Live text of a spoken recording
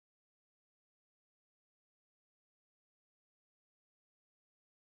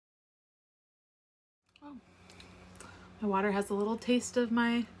Oh, my water has a little taste of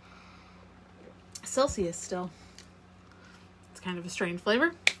my Celsius still. It's kind of a strange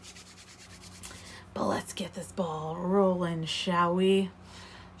flavor. But let's get this ball rolling, shall we?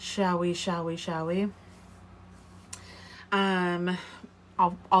 Shall we?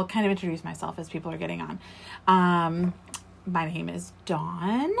 I'll kind of introduce myself as people are getting on. My name is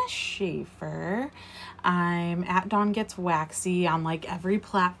Dawn Schaefer. I'm at DawnGetsWaxy on like every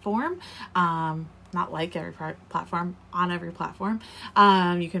platform. Not like every platform, on every platform.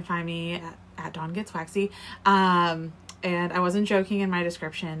 You can find me at DawnGetsWaxy. And I wasn't joking in my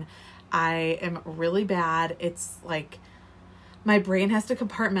description. I am really bad. It's like my brain has to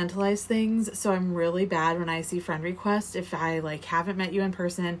compartmentalize things, so I'm really bad when I see friend requests. If I like haven't met you in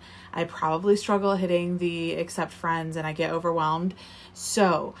person, I probably struggle hitting the accept friends and I get overwhelmed.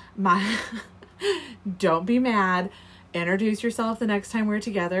 So don't be mad. Introduce yourself the next time we're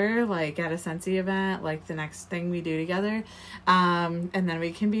together, like at a Scentsy event, like the next thing we do together. And then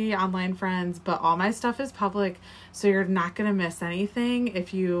we can be online friends, but all my stuff is public, so you're not going to miss anything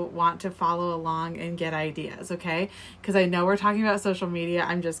if you want to follow along and get ideas, okay? Because I know we're talking about social media.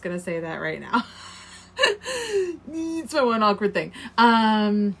 I'm just going to say that right now. It's my one awkward thing.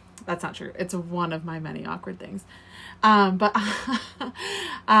 That's not true. It's one of my many awkward things.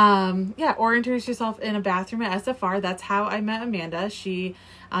 Or introduce yourself in a bathroom at SFR. That's how I met Amanda. She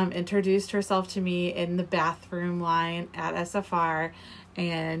introduced herself to me in the bathroom line at SFR,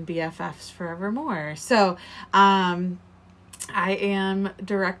 and BFFs forevermore. So I am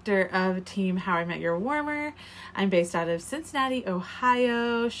director of Team How I Met Your Warmer. I'm based out of Cincinnati,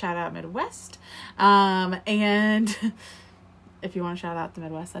 Ohio. Shout out Midwest. And if you want to shout out the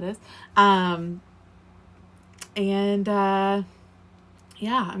Midwest, that is. I'm going to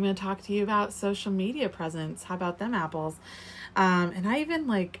talk to you about social media presence. How about them apples? And I even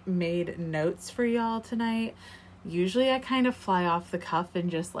like made notes for y'all tonight. Usually I kind of fly off the cuff and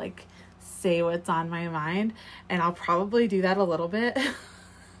just like say what's on my mind, and I'll probably do that a little bit.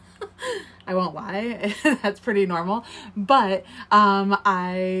 I won't lie. That's pretty normal. But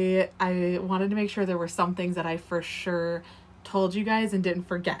I wanted to make sure there were some things that I for sure told you guys and didn't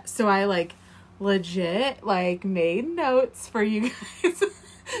forget. So I legit made notes for you guys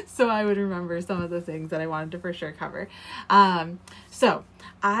so I would remember some of the things that I wanted to for sure cover. So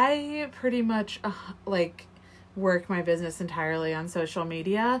I pretty much work my business entirely on social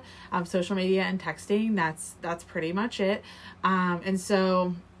media and texting. That's pretty much it. And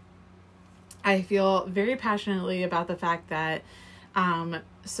so I feel very passionately about the fact that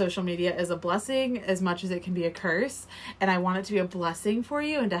social media is a blessing as much as it can be a curse, and I want it to be a blessing for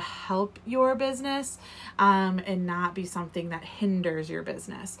you and to help your business, and not be something that hinders your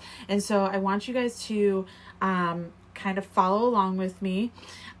business. And so I want you guys to kind of follow along with me.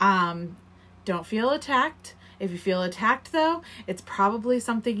 Don't feel attacked. If you feel attacked though, it's probably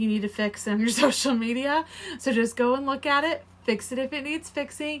something you need to fix on your social media. So just go and look at it, fix it if it needs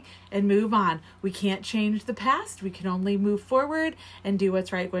fixing, and move on. We can't change the past. We can only move forward and do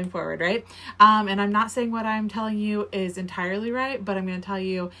what's right going forward, right? And I'm not saying what I'm telling you is entirely right, but I'm going to tell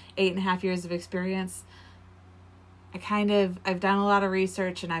you 8.5 years of experience. I've done a lot of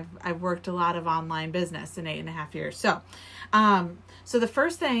research, and I've worked a lot of online business in 8.5 years. So the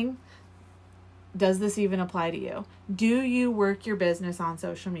first thing, does this even apply to you? Do you work your business on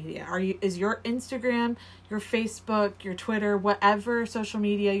social media? Is your Instagram, your Facebook, your Twitter, whatever social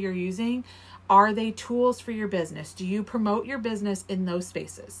media you're using, are they tools for your business? Do you promote your business in those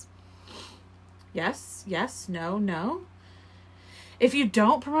spaces? Yes, no. If you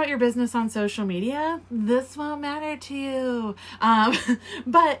don't promote your business on social media, this won't matter to you.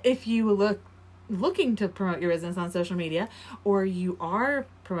 But if you looking to promote your business on social media, or you are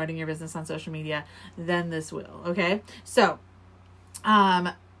promoting your business on social media, then this will, okay? So,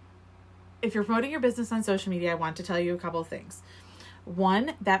 if you're promoting your business on social media, I want to tell you a couple of things.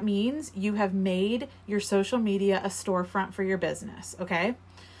 One, that means you have made your social media a storefront for your business, okay?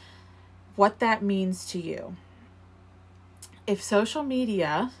 What that means to you. If social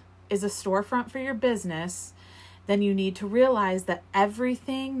media is a storefront for your business, then you need to realize that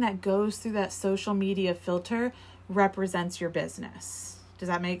everything that goes through that social media filter represents your business. Does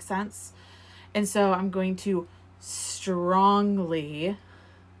that make sense? And so I'm going to strongly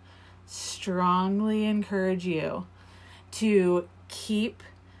encourage you to keep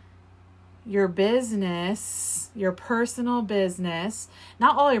your business, your personal business,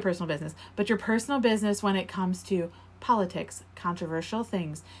 not all your personal business, but your personal business when it comes to politics, controversial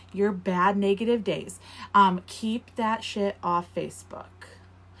things, your bad negative days. Keep that shit off Facebook.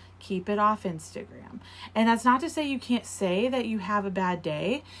 keep it off Instagram. And that's not to say you can't say that you have a bad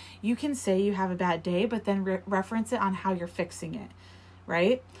day. You can say you have a bad day, but then reference it on how you're fixing it,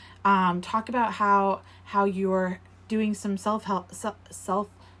 right? Talk about how you're doing some self-help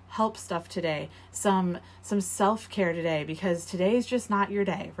stuff today, some self-care today, because today is just not your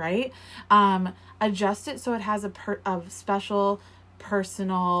day, right? Adjust it so it has a special,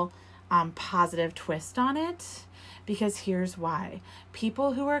 personal, positive twist on it. Because here's why.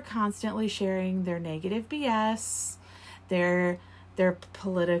 People who are constantly sharing their negative BS, their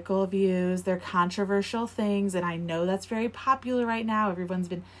political views, their controversial things, and I know that's very popular right now. Everyone's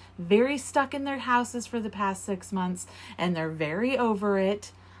been very stuck in their houses for the past 6 months, and they're very over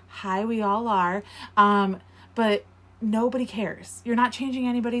it. Hi, we all are. But nobody cares. You're not changing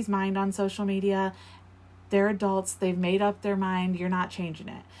anybody's mind on social media. They're adults. They've made up their mind. You're not changing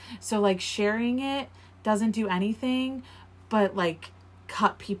it. So like sharing it doesn't do anything but like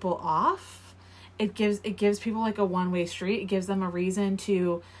cut people off. It gives people like a one-way street. It gives them a reason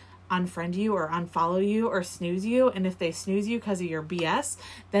to unfriend you or unfollow you or snooze you. And if they snooze you because of your BS,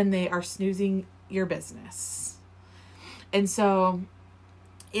 then they are snoozing your business. And so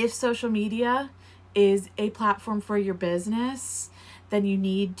if social media is a platform for your business, then you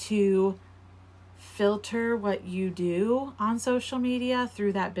need to filter what you do on social media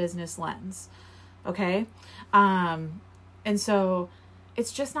through that business lens. Okay. And so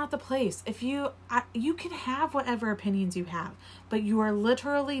it's just not the place. If you can have whatever opinions you have, but you are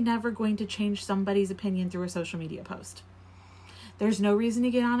literally never going to change somebody's opinion through a social media post. There's no reason to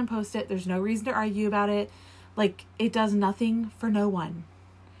get on and post it. There's no reason to argue about it. Like, it does nothing for no one.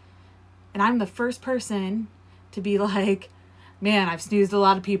 And I'm the first person to be like, man, I've snoozed a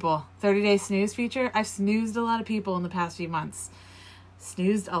lot of people. 30-day snooze feature. I've snoozed a lot of people in the past few months.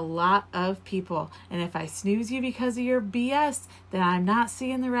 Snoozed a lot of people. And if I snooze you because of your BS, then I'm not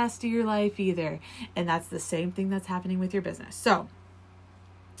seeing the rest of your life either. And that's the same thing that's happening with your business. So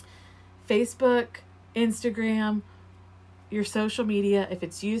Facebook, Instagram, your social media, if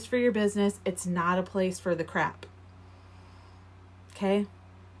it's used for your business, it's not a place for the crap. Okay?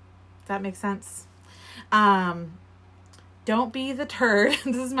 Does that make sense? Don't be the turd.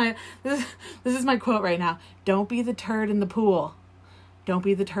 This is my quote right now. Don't be the turd in the pool. Don't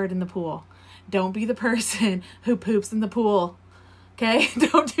be the turd in the pool. Don't be the person who poops in the pool. Okay?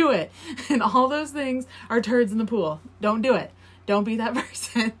 Don't do it. And all those things are turds in the pool. Don't do it. Don't be that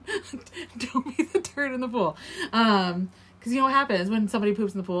person. Don't be the turd in the pool. Because you know what happens when somebody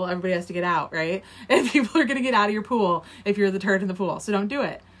poops in the pool? Everybody has to get out, right? And people are going to get out of your pool if you're the turd in the pool. So don't do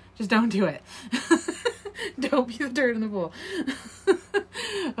it. Just don't do it. Don't be the turd in the pool.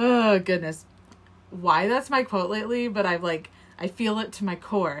 Oh, goodness. Why that's my quote lately, but I feel it to my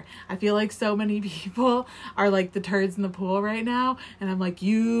core. I feel like so many people are like the turds in the pool right now. And I'm like,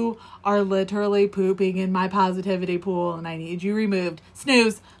 you are literally pooping in my positivity pool and I need you removed.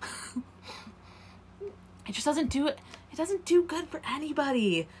 Snooze. It just doesn't do it. It doesn't do good for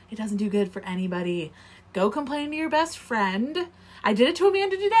anybody. It doesn't do good for anybody. Go complain to your best friend. I did it to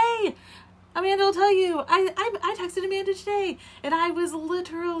Amanda today. Amanda will tell you, I texted Amanda today and I was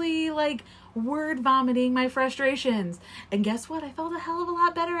literally like word vomiting my frustrations. And guess what? I felt a hell of a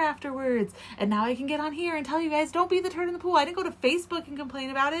lot better afterwards. And now I can get on here and tell you guys, don't be the turd in the pool. I didn't go to Facebook and complain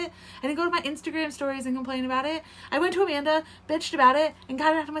about it. I didn't go to my Instagram stories and complain about it. I went to Amanda, bitched about it, and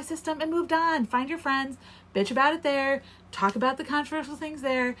got it out of my system and moved on. Find your friends, bitch about it there, talk about the controversial things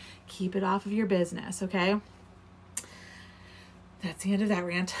there, keep it off of your business, okay? That's the end of that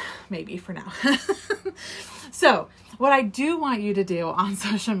rant, maybe for now. So what I do want you to do on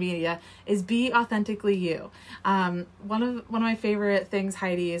social media is be authentically you. One of my favorite things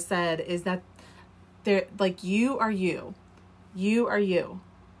Heidi has said is that you are you. You are you.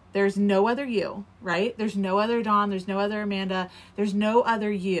 There's no other you, right? There's no other Dawn. There's no other Amanda. There's no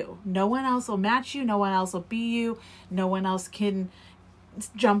other you. No one else will match you. No one else will be you. No one else can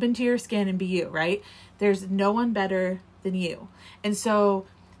jump into your skin and be you, right? There's no one better than you. And so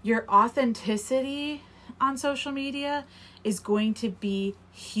your authenticity on social media is going to be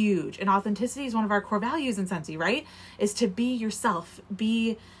huge. And authenticity is one of our core values in Scentsy, right? Is to be yourself.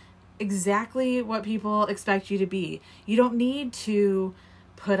 Be exactly what people expect you to be. You don't need to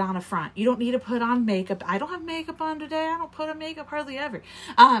put on a front. You don't need to put on makeup. I don't have makeup on today. I don't put on makeup hardly ever.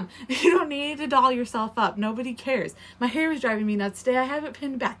 You don't need to doll yourself up. Nobody cares. My hair is driving me nuts today. I have it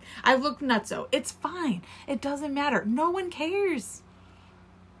pinned back. I look nutso. It's fine. It doesn't matter. No one cares.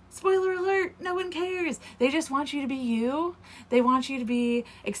 Spoiler alert, no one cares. They just want you to be you. They want you to be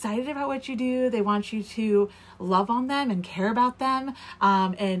excited about what you do. They want you to love on them and care about them,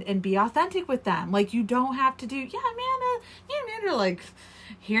 and be authentic with them. Like, you don't have to do, Amanda, like,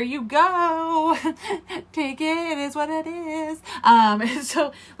 here you go. Take it is what it is.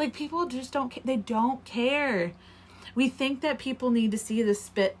 So like people just they don't care. We think that people need to see the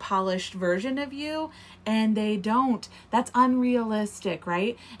spit polished version of you, and they don't. That's unrealistic,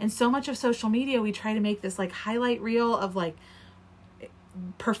 right? And so much of social media, we try to make this like highlight reel of like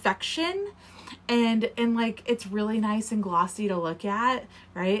perfection, and like it's really nice and glossy to look at,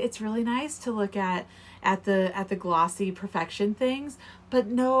 right? It's really nice to look at the glossy perfection things, but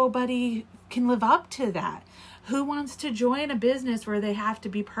nobody can live up to that. Who wants to join a business where they have to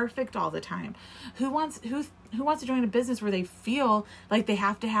be perfect all the time? Who wants to join a business where they feel like they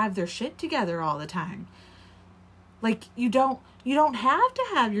have to have their shit together all the time? Like you don't have to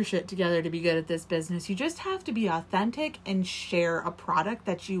have your shit together to be good at this business. You just have to be authentic and share a product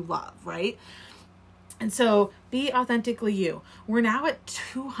that you love, right? And so be authentically you. We're now at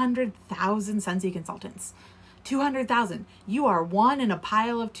 200,000 Scentsy consultants. 200,000. You are one in a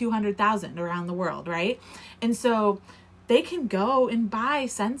pile of 200,000 around the world, right? And so they can go and buy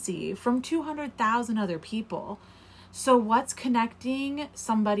Scentsy from 200,000 other people. So what's connecting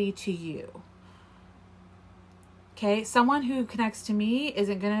somebody to you? Okay, someone who connects to me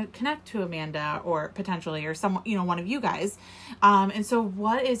isn't going to connect to Amanda or potentially or someone, one of you guys. And so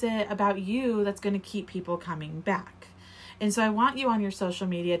what is it about you that's going to keep people coming back? And so I want you on your social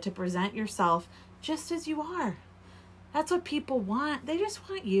media to present yourself just as you are. That's what people want. They just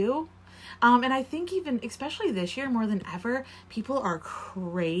want you. And I think even, especially this year more than ever, people are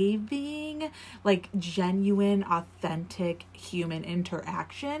craving like genuine, authentic human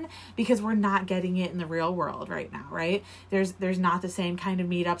interaction because we're not getting it in the real world right now, right? There's not the same kind of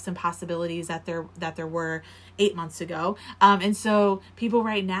meetups and possibilities that there were 8 months ago. And so people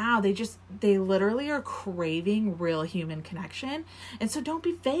right now, they literally are craving real human connection. And so don't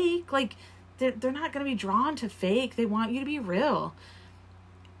be fake. Like they're not going to be drawn to fake. They want you to be real.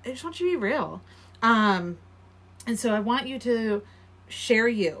 I just want you to be real. And so I want you to share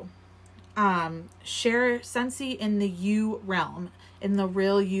you. Share Scentsy in the you realm, in the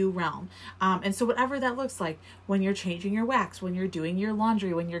real you realm. And so whatever that looks like, when you're changing your wax, when you're doing your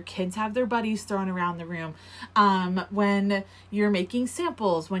laundry, when your kids have their buddies thrown around the room, when you're making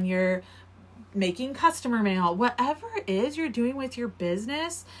samples, when you're making customer mail, whatever it is you're doing with your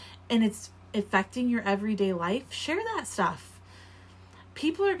business and it's affecting your everyday life, share that stuff.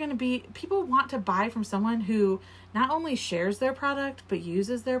 People want to buy from someone who not only shares their product, but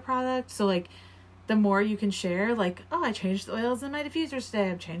uses their product. So like the more you can share, like, oh, I changed the oils in my diffusers today.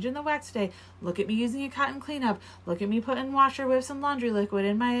 I'm changing the wax today. Look at me using a cotton cleanup. Look at me putting washer with some laundry liquid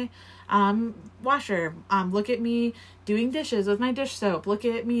in my washer. Look at me doing dishes with my dish soap. Look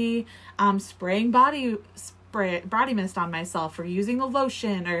at me spraying body mist on myself or using the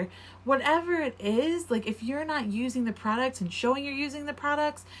lotion or whatever it is. Like if you're not using the products and showing you're using the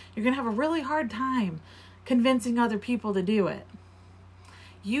products, you're going to have a really hard time convincing other people to do it.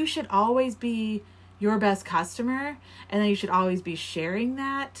 You should always be your best customer, and then you should always be sharing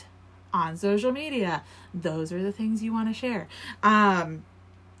that on social media. Those are the things you want to share.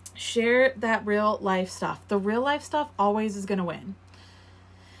 Share that real life stuff. The real life stuff always is going to win.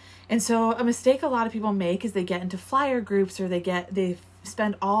 And so a mistake a lot of people make is they get into flyer groups or they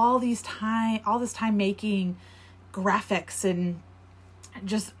spend all this time making graphics and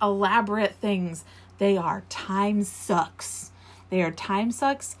just elaborate things. They are time sucks. They are time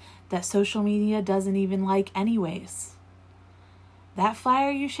sucks that social media doesn't even like anyways. That flyer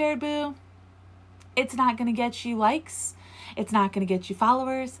you shared, boo, it's not going to get you likes. It's not going to get you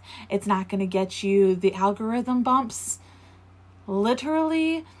followers. It's not going to get you the algorithm bumps.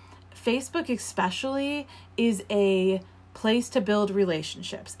 Literally, Facebook especially is a place to build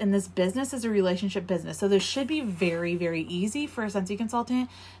relationships. And this business is a relationship business. So this should be very, very easy for a Scentsy consultant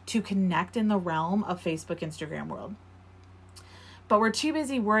to connect in the realm of Facebook, Instagram world. But we're too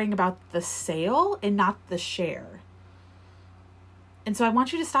busy worrying about the sale and not the share. And so I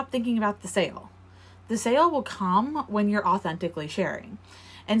want you to stop thinking about the sale. The sale will come when you're authentically sharing.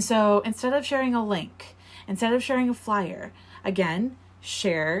 And so instead of sharing a link, instead of sharing a flyer, again,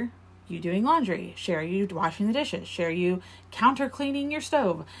 share you doing laundry, share you washing the dishes, share you counter cleaning your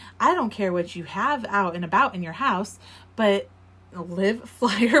stove. I don't care what you have out and about in your house, but live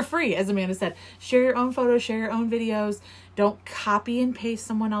flyer free. As Amanda said, share your own photos, share your own videos. Don't copy and paste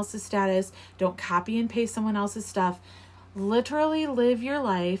someone else's status. Don't copy and paste someone else's stuff. Literally live your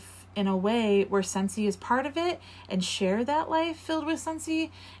life in a way where Scentsy is part of it and share that life filled with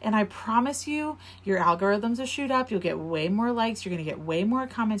Scentsy. And I promise you, your algorithms will shoot up. You'll get way more likes. You're going to get way more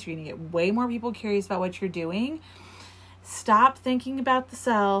comments. You're going to get way more people curious about what you're doing. Stop thinking about the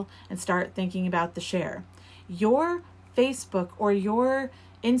sell and start thinking about the share. Your Facebook or your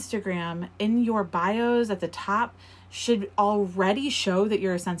Instagram, in your bios at the top, should already show that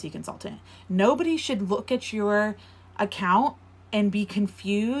you're a Scentsy consultant. Nobody should look at your account and be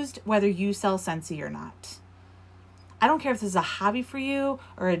confused whether you sell Scentsy or not. I don't care if this is a hobby for you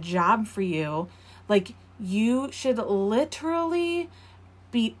or a job for you. Like, you should literally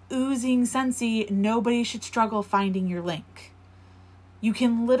be oozing Scentsy. Nobody should struggle finding your link. You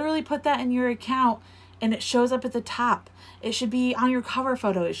can literally put that in your account and it shows up at the top. It should be on your cover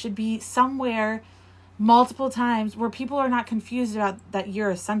photo. It should be somewhere multiple times where people are not confused about that you're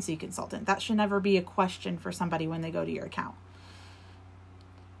a Scentsy consultant. That should never be a question for somebody when they go to your account.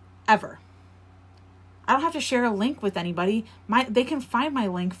 Ever. I don't have to share a link with anybody. They can find my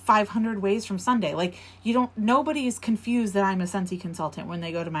link 500 ways from Sunday. Like, nobody is confused that I'm a Scentsy consultant when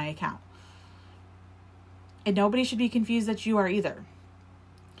they go to my account. And nobody should be confused that you are either.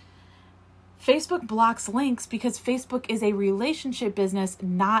 Facebook blocks links because Facebook is a relationship business,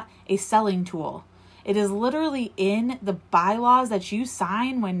 not a selling tool. It is literally in the bylaws that you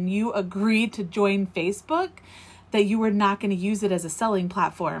sign when you agree to join Facebook that you are not going to use it as a selling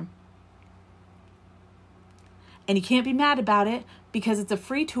platform. And you can't be mad about it because it's a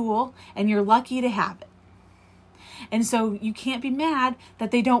free tool and you're lucky to have it. And so you can't be mad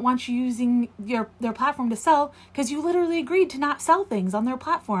that they don't want you using their platform to sell because you literally agreed to not sell things on their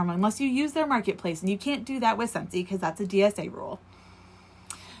platform unless you use their marketplace. And you can't do that with Scentsy because that's a DSA rule.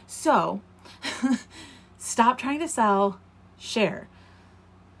 So stop trying to sell, share.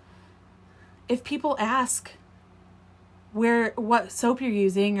 If people ask what soap you're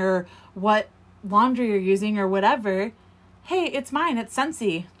using or what laundry you're using or whatever, hey, it's mine, it's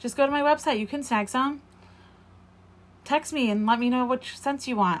Scentsy. Just go to my website, you can snag some. Text me and let me know which scents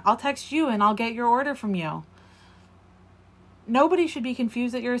you want. I'll text you and I'll get your order from you. Nobody should be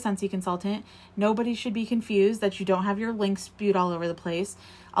confused that you're a Scentsy consultant. Nobody should be confused that you don't have your links spewed all over the place.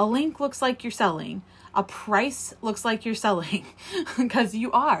 A link looks like you're selling. A price looks like you're selling because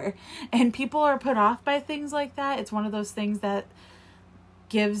you are. And people are put off by things like that. It's one of those things that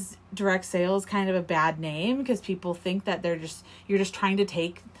gives direct sales kind of a bad name because people think that you're just trying to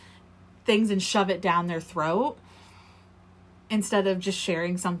take things and shove it down their throat instead of just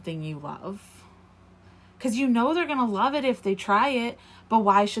sharing something you love. Because you know they're going to love it if they try it, but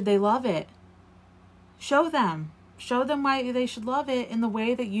why should they love it? Show them. Show them why they should love it in the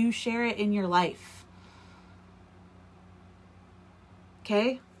way that you share it in your life.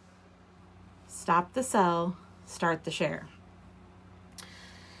 Okay? Stop the sell, start the share.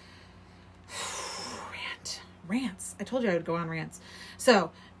 Rants. I told you I would go on rants.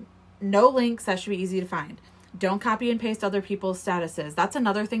 So, no links. That should be easy to find. Don't copy and paste other people's statuses. That's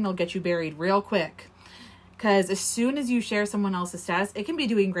another thing that'll get you buried real quick. Because as soon as you share someone else's status, it can be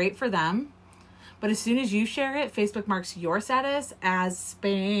doing great for them. But as soon as you share it, Facebook marks your status as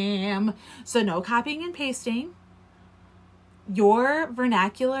spam. So no copying and pasting. Your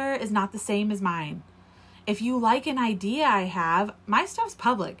vernacular is not the same as mine. If you like an idea I have, my stuff's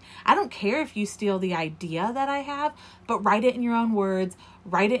public. I don't care if you steal the idea that I have, but write it in your own words,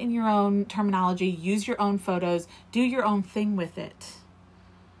 write it in your own terminology, use your own photos, do your own thing with it.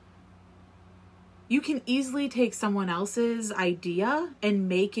 You can easily take someone else's idea and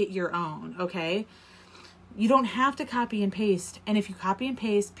make it your own, okay? You don't have to copy and paste. And if you copy and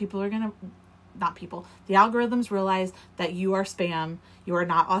paste, the algorithms realize that you are spam, you are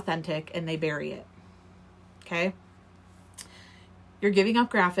not authentic, and they bury it. Okay? You're giving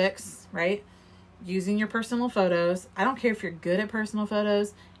up graphics, right? Using your personal photos. I don't care if you're good at personal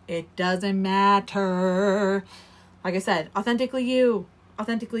photos. It doesn't matter. Like I said, authentically you.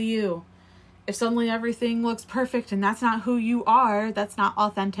 Authentically you. If suddenly everything looks perfect and that's not who you are, that's not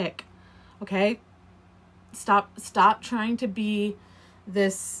authentic. Okay? Stop trying to be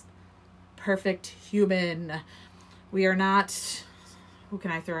this perfect human. We are not... Who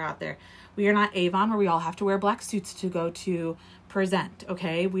can I throw out there? We are not Avon where we all have to wear black suits to go to present,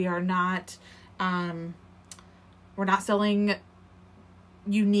 okay? We are not, we're not selling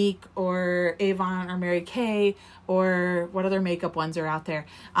Unique or Avon or Mary Kay or what other makeup ones are out there,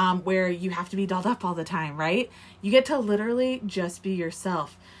 where you have to be dolled up all the time, right? You get to literally just be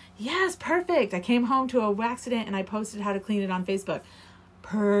yourself. Yes, perfect. I came home to a waxident and I posted how to clean it on Facebook.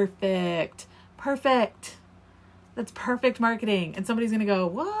 Perfect. Perfect. That's perfect marketing. And somebody's going to go,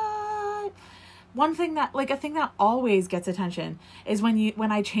 what? One thing that, a thing that always gets attention is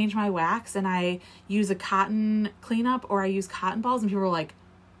when I change my wax and I use a cotton cleanup or I use cotton balls and people are like,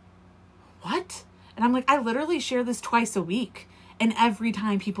 what? And I'm like, I literally share this twice a week. And every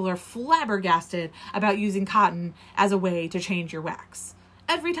time people are flabbergasted about using cotton as a way to change your wax.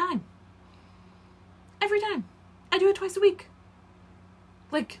 Every time. Every time. I do it twice a week.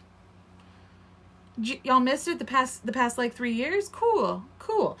 Like, y'all missed it the past like 3 years. Cool.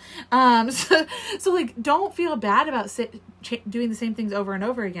 So like, don't feel bad about doing the same things over and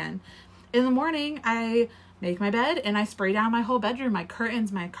over again. In the morning, I make my bed and I spray down my whole bedroom, my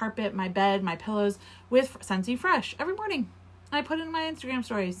curtains, my carpet, my bed, my pillows with Scentsy Fresh every morning. I put it in my Instagram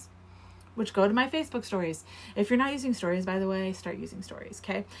stories, which go to my Facebook stories. If you're not using stories, by the way, start using stories.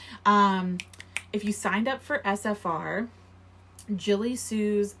 Okay. If you signed up for SFR, Jilly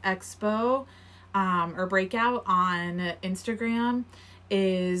Sue's Expo, or breakout on Instagram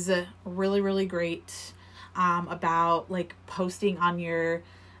is really, really great, about like posting on your,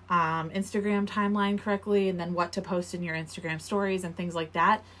 Instagram timeline correctly, and then what to post in your Instagram stories and things like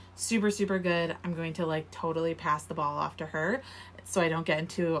that. Super, super good. I'm going to like totally pass the ball off to her, so I don't get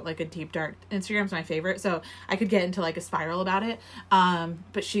into like a deep dark. Instagram's my favorite, so I could get into like a spiral about it.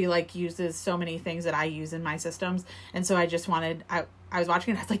 But she like uses so many things that I use in my systems, and so I just wanted, I was watching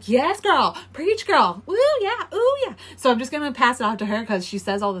it and I was like, yes, girl, preach, girl. Woo, yeah, ooh, yeah. So I'm just going to pass it off to her because she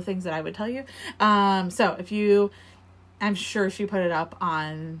says all the things that I would tell you. So if you, I'm sure she put it up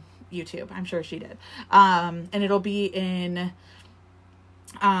on YouTube. I'm sure she did. And it'll be in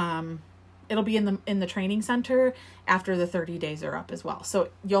the training center after the 30 days are up as well. So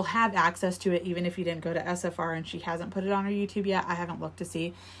you'll have access to it even if you didn't go to SFR and she hasn't put it on her YouTube yet. I haven't looked to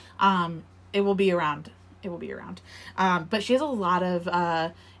see. It will be around. But she has a lot of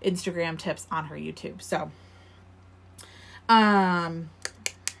Instagram tips on her YouTube. So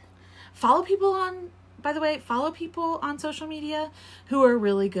follow people on social media who are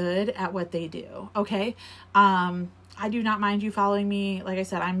really good at what they do. Okay. I do not mind you following me. Like I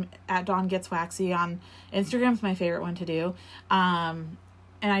said, I'm at DawnGetsWaxy on Instagram's my favorite one to do. And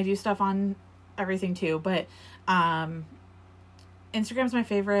I do stuff on everything too, but Instagram's my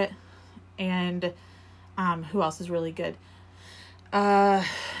favorite. And who else is really good?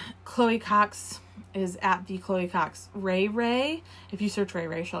 Chloe Cox is at the Chloe Cox. Ray. If you search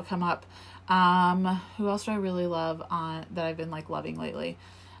Ray, she'll come up. Who else do I really love that I've been like loving lately?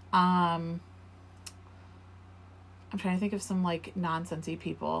 I'm trying to think of some like non-Scentsy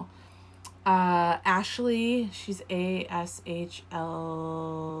people. Ashley, she's Ashlie,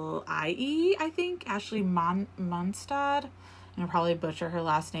 I think. Ashley Munstad. And I'll probably butcher her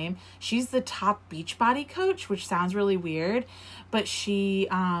last name. She's the top Beachbody coach, which sounds really weird, but she's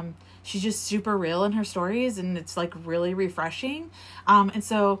just super real in her stories, and it's like really refreshing. And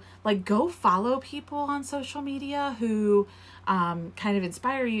so like go follow people on social media who kind of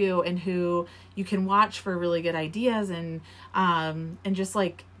inspire you and who you can watch for really good ideas, and just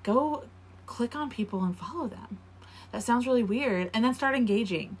like go click on people and follow them. That sounds really weird. And then start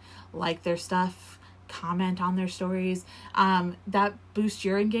engaging, like their stuff, comment on their stories. That boosts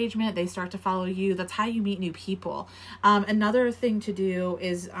your engagement. They start to follow you. That's how you meet new people. Another thing to do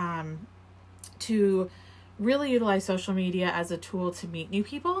is to really utilize social media as a tool to meet new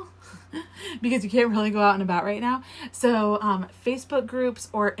people because you can't really go out and about right now. So Facebook groups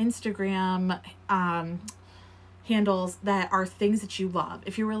or Instagram handles that are things that you love.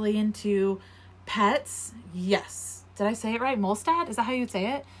 If you're really into pets, yes. Did I say it right? Molstad? Is that how you'd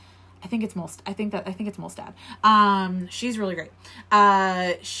say it? I think it's Molstad. I think it's Molstad. She's really great.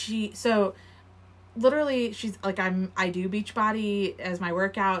 Literally she's like, I do Beachbody as my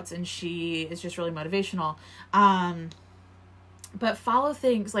workouts, and she is just really motivational. But follow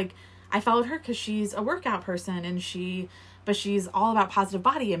things like, I followed her cause she's a workout person, and she's all about positive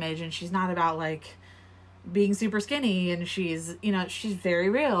body image, and she's not about like being super skinny, and she's very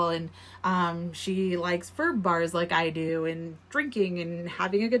real, and she likes Verb bars like I do, and drinking and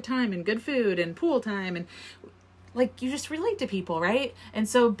having a good time and good food and pool time, and like you just relate to people, right? And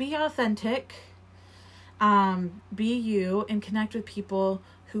so be authentic, be you, and connect with people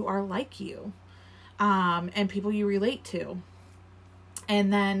who are like you, and people you relate to.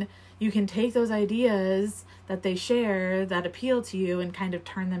 And then you can take those ideas that they share that appeal to you and kind of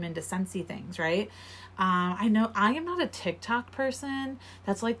turn them into Scentsy things, right? I know I am not a TikTok person.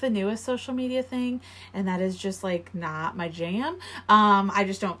 That's like the newest social media thing, and that is just like not my jam. I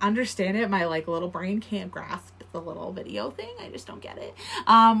just don't understand it. My like little brain can't grasp the little video thing. I just don't get it.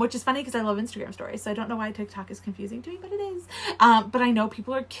 Which is funny because I love Instagram stories, so I don't know why TikTok is confusing to me, but it is. But I know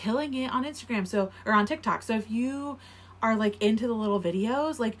people are killing it on Instagram, or on TikTok. So if you are like into the little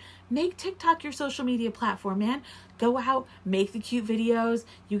videos, like make TikTok your social media platform, man. Go out, make the cute videos.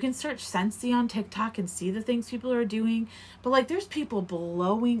 You can search Scentsy on TikTok and see the things people are doing. But like there's people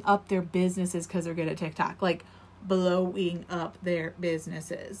blowing up their businesses because they're good at TikTok, like blowing up their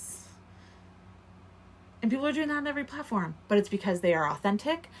businesses. And people are doing that on every platform, but it's because they are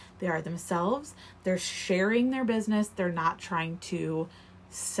authentic. They are themselves. They're sharing their business. They're not trying to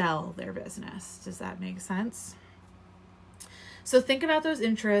sell their business. Does that make sense? So think about those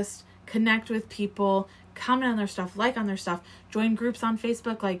interests, connect with people, comment on their stuff, like on their stuff, join groups on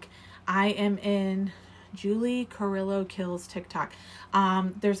Facebook. Like I am in Julie Carrillo Kills TikTok.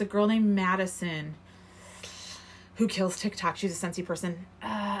 There's a girl named Madison who kills TikTok. She's a Scentsy person.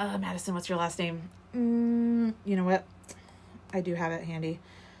 Madison, what's your last name? You know what? I do have it handy.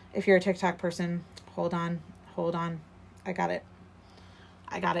 If you're a TikTok person, hold on. I got it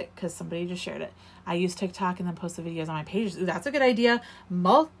because somebody just shared it. I use TikTok and then post the videos on my pages. Ooh, that's a good idea.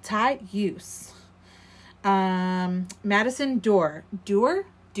 Multi-use. Madison Doer. Doer?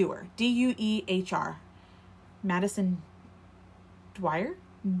 D-U-E-H-R. Madison Dwyer?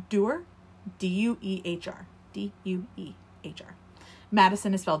 Doer? D-U-E-H-R. D-U-E-H-R.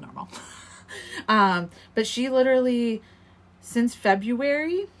 Madison is spelled normal. But she literally, since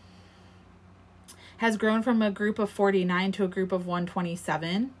February, has grown from a group of 49 to a group of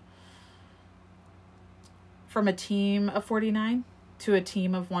 127. From a team of 49 to a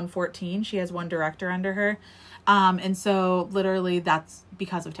team of 114. She has one director under her. And so literally that's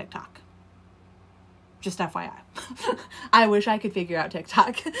because of TikTok. Just FYI. I wish I could figure out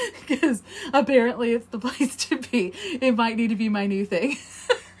TikTok because apparently it's the place to be. It might need to be my new thing.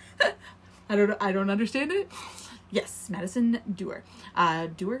 I don't understand it. Yes, Madison Dwyer.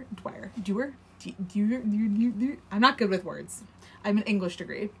 Dwyer. I'm not good with words. I'm an English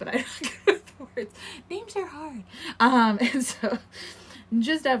degree, but I'm not good with words. Names are hard. And so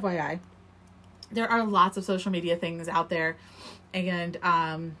just FYI, there are lots of social media things out there,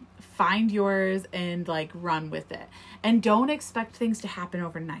 and find yours and like run with it. And don't expect things to happen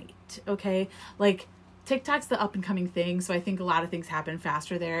overnight. Okay. Like TikTok's the up and coming thing. So I think a lot of things happen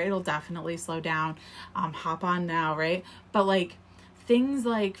faster there. It'll definitely slow down. Hop on now. Right. But like things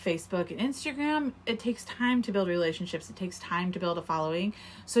like Facebook and Instagram, it takes time to build relationships. It takes time to build a following.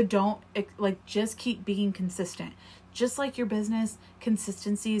 So don't just keep being consistent. Just like your business,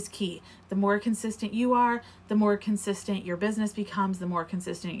 consistency is key. The more consistent you are, the more consistent your business becomes, the more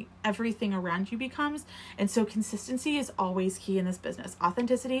consistent everything around you becomes. And so consistency is always key in this business.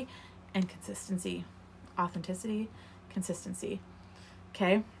 Authenticity and consistency. Authenticity, consistency.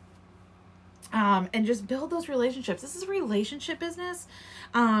 Okay? And just build those relationships. This is a relationship business.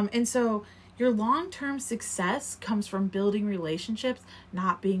 And so your long-term success comes from building relationships,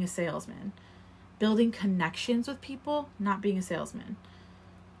 not being a salesman. Building connections with people, not being a salesman.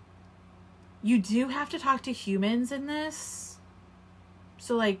 You do have to talk to humans in this.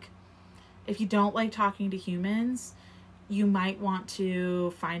 So like, if you don't like talking to humans, you might want to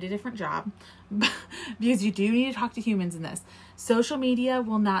find a different job because you do need to talk to humans in this. Social media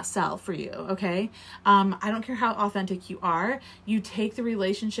will not sell for you, okay? I don't care how authentic you are. You take the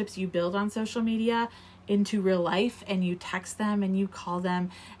relationships you build on social media into real life, and you text them and you call them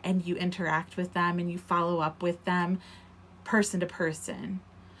and you interact with them and you follow up with them person to person.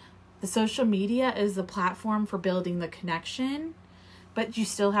 The social media is the platform for building the connection, but you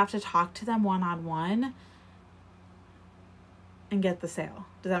still have to talk to them one-on-one and get the sale.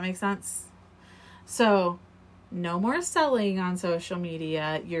 Does that make sense? So no more selling on social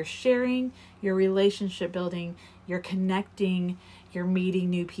media. You're sharing, you're relationship building, you're connecting, you're meeting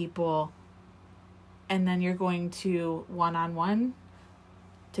new people, and then you're going to one-on-one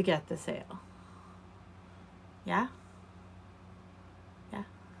to get the sale. Yeah? Yeah.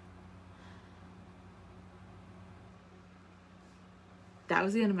 That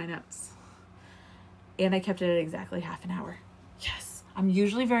was the end of my notes. And I kept it at exactly half an hour. Yes. I'm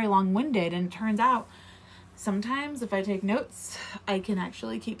usually very long-winded, and it turns out sometimes if I take notes, I can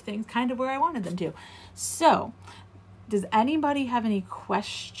actually keep things kind of where I wanted them to. So, does anybody have any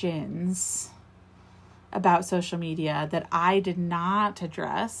questions about social media that I did not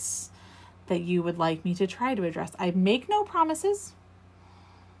address that you would like me to try to address? I make no promises.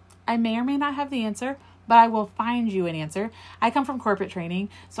 I may or may not have the answer, but I will find you an answer. I come from corporate training,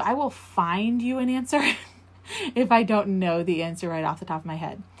 so I will find you an answer if I don't know the answer right off the top of my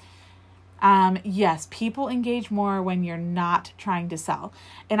head. Yes, people engage more when you're not trying to sell.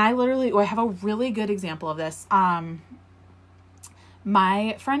 And I have a really good example of this.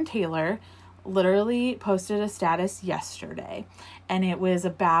 My friend Taylor literally posted a status yesterday, and it was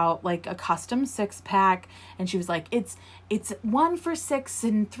about like a custom 6-pack, and she was like, it's 1 for $6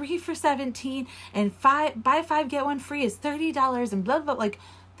 and 3 for $17 and buy 5 get 1 free is $30 and blah blah, like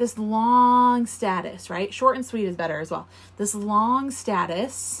this long status, right? Short and sweet is better as well. This long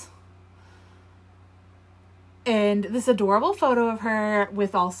status and this adorable photo of her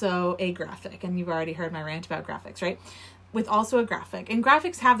with also a graphic, and you've already heard my rant about graphics, right? With also a graphic. And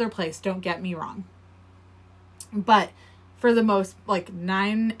graphics have their place, don't get me wrong. But for the most, like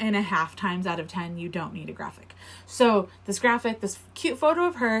 9.5 times out of 10, you don't need a graphic. So this graphic, this cute photo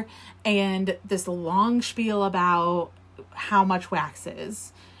of her and this long spiel about how much wax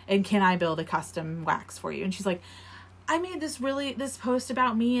is and can I build a custom wax for you? And she's like, I made this post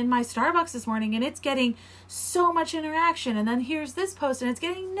about me in my Starbucks this morning and it's getting so much interaction. And then here's this post and it's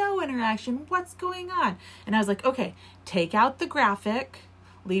getting no interaction. What's going on? And I was like, okay, take out the graphic,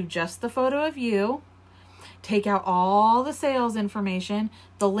 leave just the photo of you, take out all the sales information,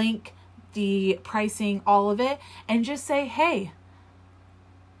 the link, the pricing, all of it, and just say, hey,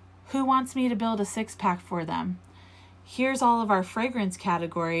 who wants me to build a 6-pack for them? Here's all of our fragrance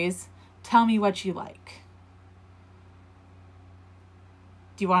categories. Tell me what you like.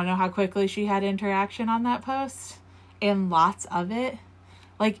 Do you want to know how quickly she had interaction on that post? And lots of it.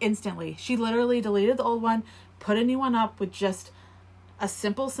 Like instantly. She literally deleted the old one, put a new one up with just a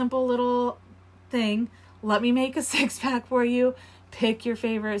simple little thing. Let me make a 6-pack for you. Pick your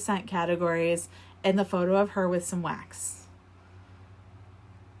favorite scent categories and the photo of her with some wax.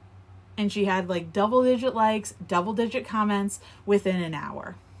 And she had like double-digit likes, double-digit comments within an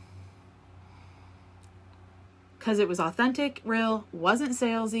hour. Because it was authentic, real, wasn't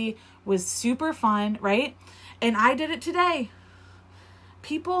salesy, was super fun, right? And I did it today.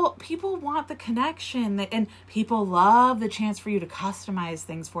 People want the connection, and people love the chance for you to customize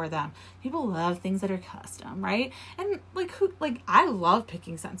things for them. People love things that are custom, right? And I love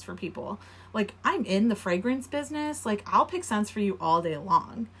picking scents for people. Like, I'm in the fragrance business. Like, I'll pick scents for you all day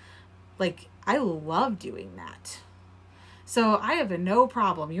long. Like, I love doing that. So I have no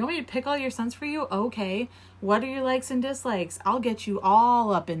problem. You want me to pick all your scents for you? Okay. What are your likes and dislikes? I'll get you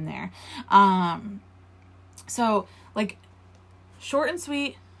all up in there. So like, short and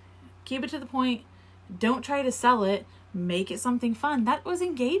sweet, keep it to the point. Don't try to sell it. Make it something fun. That was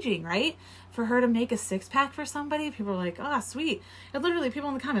engaging, right? For her to make a 6-pack for somebody, people are like, oh, sweet. And literally people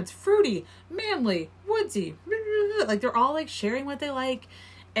in the comments, fruity, manly, woodsy, like they're all like sharing what they like.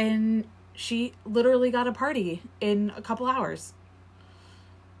 And she literally got a party in a couple hours.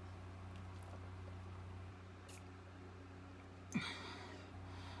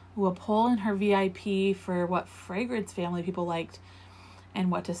 Ooh, a poll in her VIP for what fragrance family people liked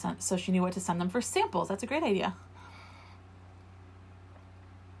and what to send, so she knew what to send them for samples. That's a great idea.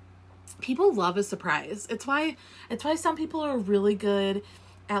 People love a surprise. It's why some people are really good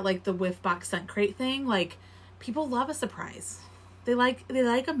at like the whiff box scent crate thing. Like, people love a surprise. They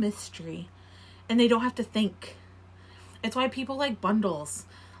like a mystery and they don't have to think. It's why people like bundles.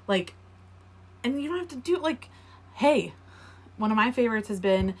 Like, and you don't have to do like, hey, one of my favorites has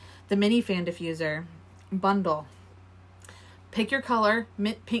been the mini fan diffuser bundle. Pick your color,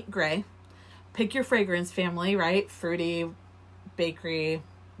 mint, pink, gray. Pick your fragrance family, right? Fruity, bakery,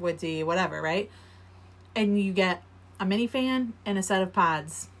 woodsy, whatever, right? And you get a mini fan and a set of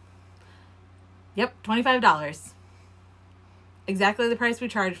pods. Yep, $25. Exactly the price we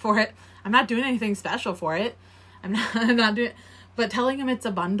charged for it. I'm not doing anything special for it. I'm not doing, but telling them it's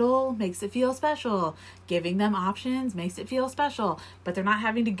a bundle makes it feel special. Giving them options makes it feel special, but they're not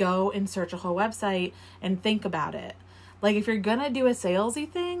having to go and search a whole website and think about it. Like, if you're gonna do a salesy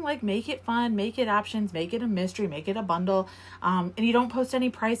thing, like, make it fun, make it options, make it a mystery, make it a bundle. And you don't post any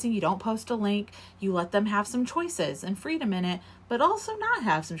pricing, you don't post a link, you let them have some choices and freedom in it, but also not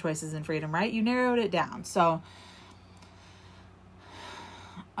have some choices and freedom, right? You narrowed it down. So,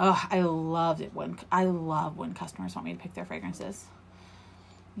 oh, I love when customers want me to pick their fragrances.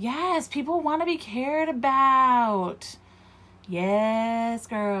 Yes, people want to be cared about. Yes,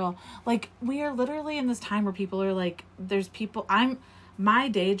 girl. Like, we are literally in this time where people are like, my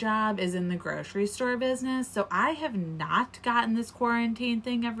day job is in the grocery store business, so I have not gotten this quarantine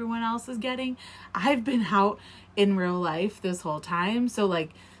thing everyone else is getting. I've been out in real life this whole time, so like,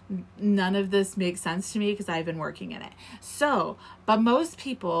 none of this makes sense to me because I've been working in it. So, but most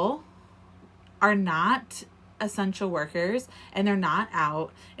people are not essential workers and they're not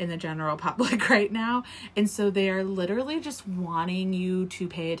out in the general public right now. And so they are literally just wanting you to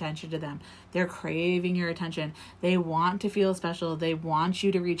pay attention to them. They're craving your attention. They want to feel special. They want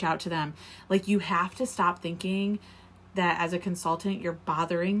you to reach out to them. Like, you have to stop thinking that as a consultant, you're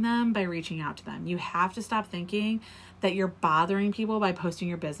bothering them by reaching out to them. You have to stop thinking that you're bothering people by posting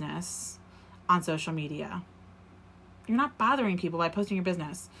your business on social media. You're not bothering people by posting your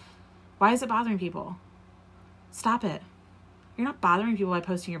business. Why is it bothering people? Stop it. You're not bothering people by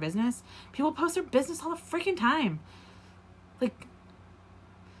posting your business. People post their business all the freaking time. Like,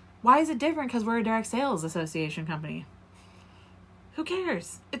 why is it different because we're a direct sales association company? Who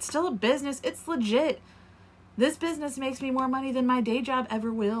cares? It's still a business. It's legit. This business makes me more money than my day job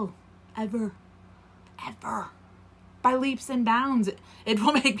ever will. Ever. by leaps and bounds. It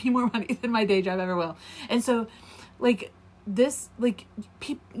will make me more money than my day job ever will. And so, like, this, like,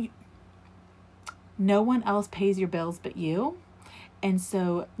 no one else pays your bills but you. And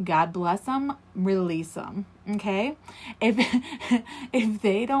so God bless them, release them. Okay. If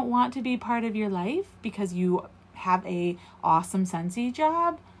they don't want to be part of your life because you have a awesome Scentsy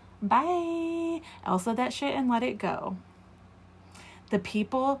job, bye. Elsa that shit and let it go. The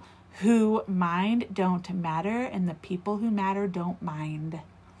people who mind don't matter, and the people who matter don't mind.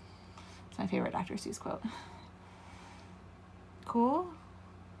 It's my favorite Dr. Seuss quote. Cool.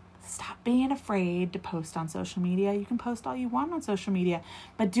 Stop being afraid to post on social media. You can post all you want on social media,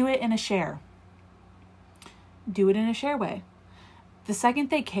 but do it in a share. Do it in a share way. The second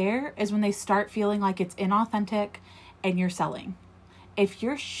they care is when they start feeling like it's inauthentic and you're selling. If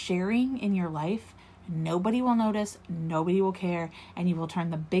you're sharing in your life, nobody will notice, nobody will care, and you will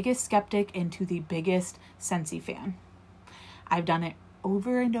turn the biggest skeptic into the biggest Scentsy fan. I've done it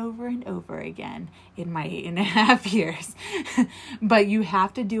over and over and over again in my 8.5 years. But you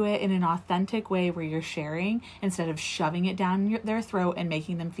have to do it in an authentic way where you're sharing instead of shoving it down their throat and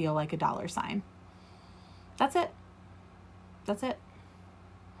making them feel like a dollar sign. That's it. That's it.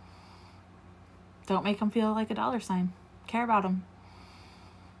 Don't make them feel like a dollar sign. Care about them.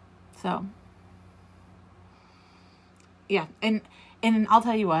 So, yeah. And I'll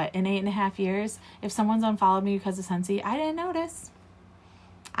tell you what, in 8.5 years, if someone's unfollowed me because of Scentsy, I didn't notice.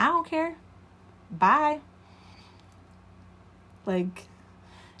 I don't care. Bye. Like,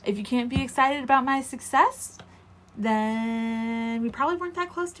 if you can't be excited about my success, then we probably weren't that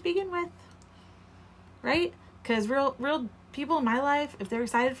close to begin with. Right? Because real people in my life, if they're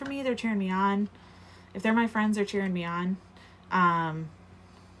excited for me, they're cheering me on. If they're my friends, they're cheering me on. And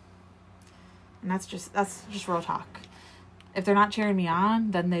that's just real talk. If they're not cheering me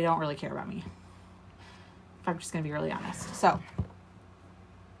on, then they don't really care about me. If I'm just going to be really honest. So,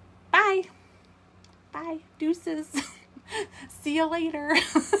 bye. Bye. Deuces. See you later.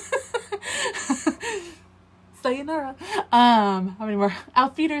 Sayonara. How many more?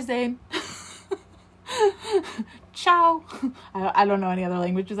 Auf Wiedersehen. Ciao. I don't know any other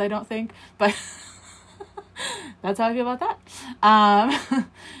languages, I don't think, but that's how I feel about that.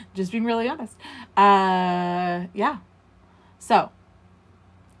 Just being really honest. Yeah. So,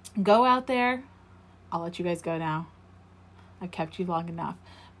 go out there. I'll let you guys go now. I kept you long enough.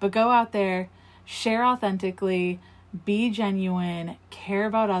 But go out there, share authentically, be genuine, care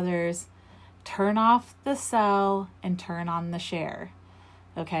about others, turn off the sell and turn on the share.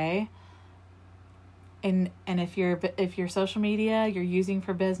 Okay? And if your social media you're using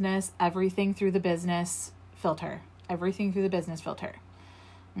for business, everything through the business filter. Everything through the business filter.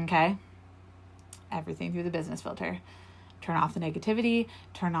 Okay? Everything through the business filter. Turn off the negativity,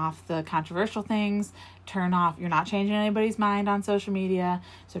 turn off the controversial things, you're not changing anybody's mind on social media,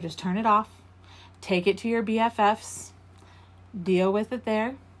 so just turn it off. Take it to your BFFs, deal with it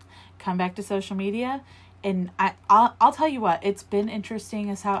there, come back to social media, and I'll tell you what, it's been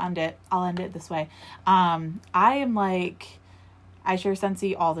interesting as how I'll end it this way. I share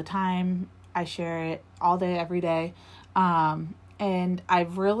Scentsy all the time, I share it all day, every day, and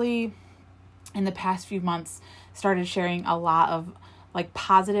I've really, in the past few months, started sharing a lot of like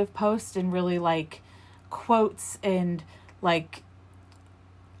positive posts and really like quotes and like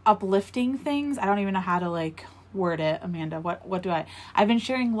uplifting things. I don't even know how to like word it, Amanda. What do I've been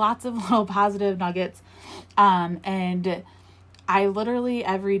sharing lots of little positive nuggets. And I literally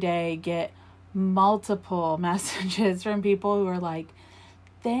every day get multiple messages from people who are like,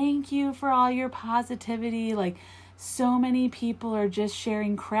 thank you for all your positivity. Like, so many people are just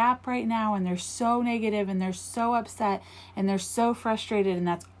sharing crap right now, and they're so negative and they're so upset and they're so frustrated, and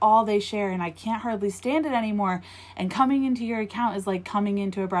that's all they share, and I can't hardly stand it anymore. And coming into your account is like coming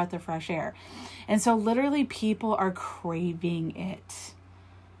into a breath of fresh air. And so literally people are craving it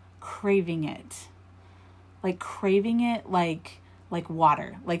like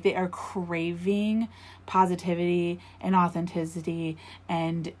water. Like they are craving positivity and authenticity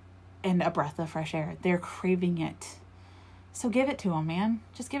and a breath of fresh air. They're craving it. So give it to them, man.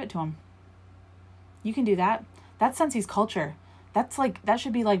 Just give it to them. You can do that. That's Scentsy's culture. That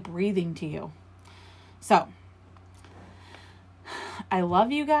should be like breathing to you. So, I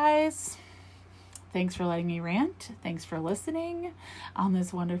love you guys. Thanks for letting me rant. Thanks for listening on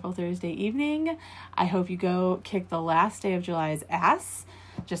this wonderful Thursday evening. I hope you go kick the last day of July's ass.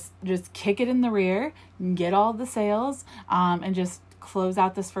 Just kick it in the rear, get all the sales, and just close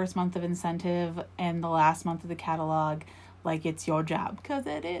out this first month of incentive and the last month of the catalog like it's your job, because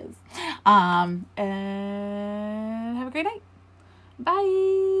it is. And have a great night.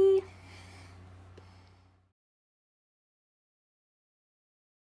 Bye.